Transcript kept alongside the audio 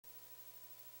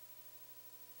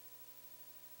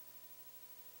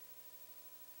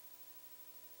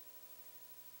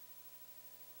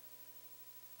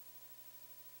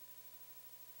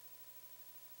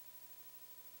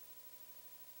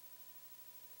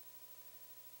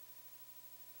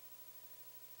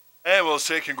And we'll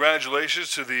say congratulations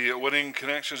to the winning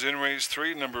connections in race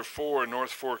 3, number 4,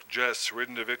 North Fork Jess,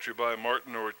 ridden to victory by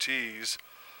Martin Ortiz.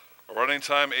 A running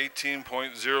time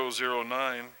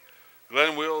 18.009.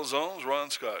 Glen Wills owns,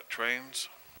 Ron Scott trains.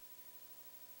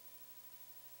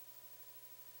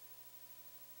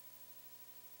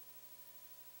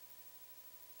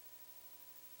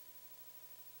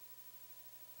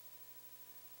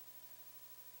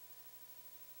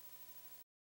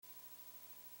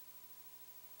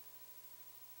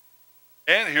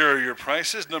 And here are your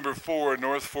prices. Number 4,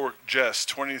 North Fork Jess,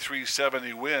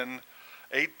 $23.70 win.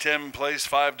 8-10 place,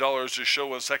 $5 to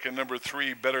show a second. Number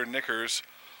 3, Better Knickers,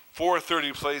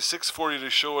 $4.30 place, $6.40 to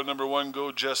show a number 1,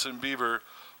 Go Jess and Beaver,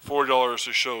 $4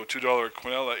 to show. $2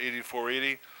 Quinella,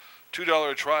 $84.80.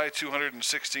 $2 try,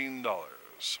 $216.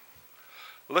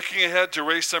 Looking ahead to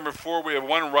race number 4, we have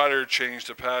one rider change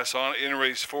to pass on. In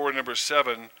race 4, number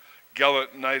 7,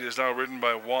 Gallant Knight is now ridden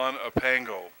by Juan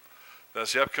Apango.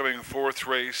 That's the upcoming 4th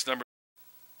race. Number